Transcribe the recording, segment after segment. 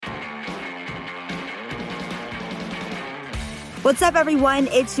What's up, everyone?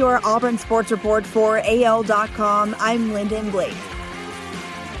 It's your Auburn Sports Report for AL.com. I'm Lyndon Blake.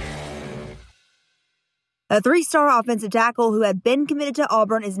 A three-star offensive tackle who had been committed to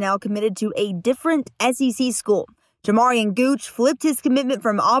Auburn is now committed to a different SEC school. Jamarian Gooch flipped his commitment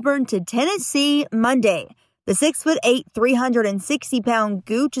from Auburn to Tennessee Monday. The 6'8", 360-pound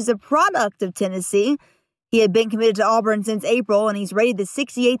Gooch is a product of Tennessee. He had been committed to Auburn since April, and he's rated the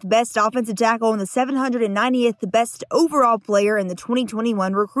 68th best offensive tackle and the 790th best overall player in the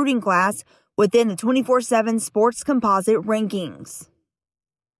 2021 recruiting class within the 24/7 Sports Composite rankings.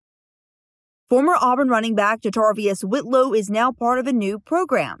 Former Auburn running back Boobee Whitlow is now part of a new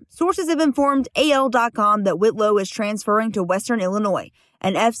program. Sources have informed AL.com that Whitlow is transferring to Western Illinois,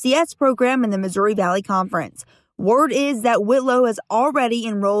 an FCS program in the Missouri Valley Conference. Word is that Whitlow has already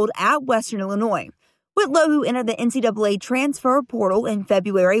enrolled at Western Illinois. Whitlow, who entered the NCAA transfer portal in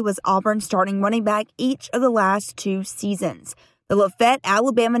February, was Auburn's starting running back each of the last two seasons. The Lafayette,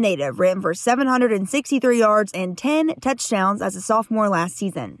 Alabama native ran for 763 yards and 10 touchdowns as a sophomore last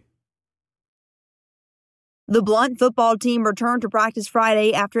season. The Blount football team returned to practice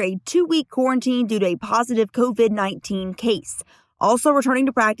Friday after a 2-week quarantine due to a positive COVID-19 case. Also returning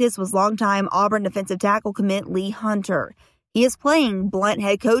to practice was longtime Auburn defensive tackle commit Lee Hunter. He is playing, Blount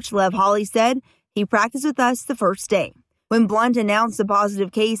head coach Lev Hawley said. He practiced with us the first day. When Blount announced the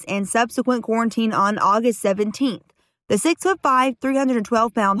positive case and subsequent quarantine on August 17th, the 6'5",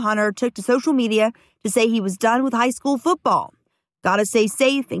 312-pound Hunter took to social media to say he was done with high school football. "Gotta stay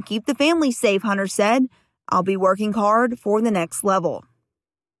safe and keep the family safe," Hunter said. "I'll be working hard for the next level."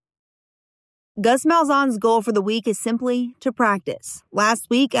 Gus Malzahn's goal for the week is simply to practice. Last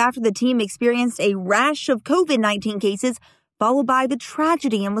week, after the team experienced a rash of COVID-19 cases, followed by the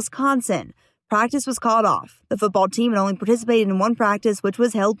tragedy in Wisconsin, practice was called off. The football team had only participated in one practice, which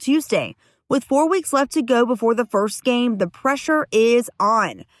was held Tuesday. With 4 weeks left to go before the first game, the pressure is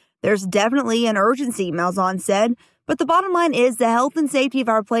on. "There's definitely an urgency," Malzahn said. "But the bottom line is the health and safety of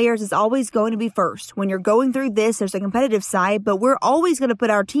our players is always going to be first. When you're going through this, there's a competitive side, but we're always going to put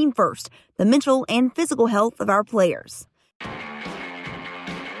our team first, the mental and physical health of our players."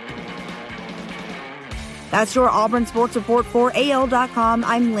 That's your Auburn Sports Report for AL.com.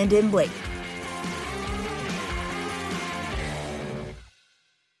 I'm Lyndon Blake.